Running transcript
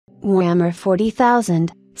Warhammer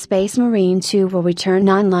 40,000, Space Marine 2 will return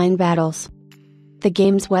online battles. The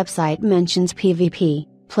game's website mentions PvP,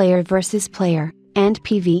 player versus player, and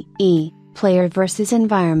PvE, player versus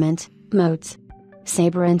environment, modes.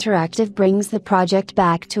 Saber Interactive brings the project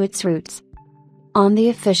back to its roots. On the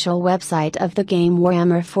official website of the game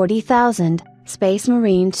Warhammer 40,000, Space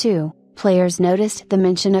Marine 2, players noticed the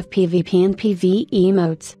mention of PvP and PvE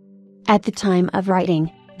modes. At the time of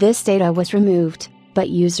writing, this data was removed, but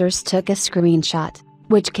users took a screenshot,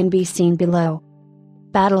 which can be seen below.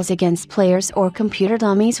 Battles against players or computer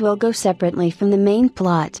dummies will go separately from the main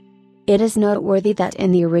plot. It is noteworthy that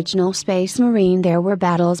in the original Space Marine there were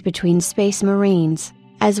battles between Space Marines,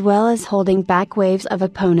 as well as holding back waves of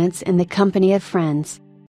opponents in the company of friends.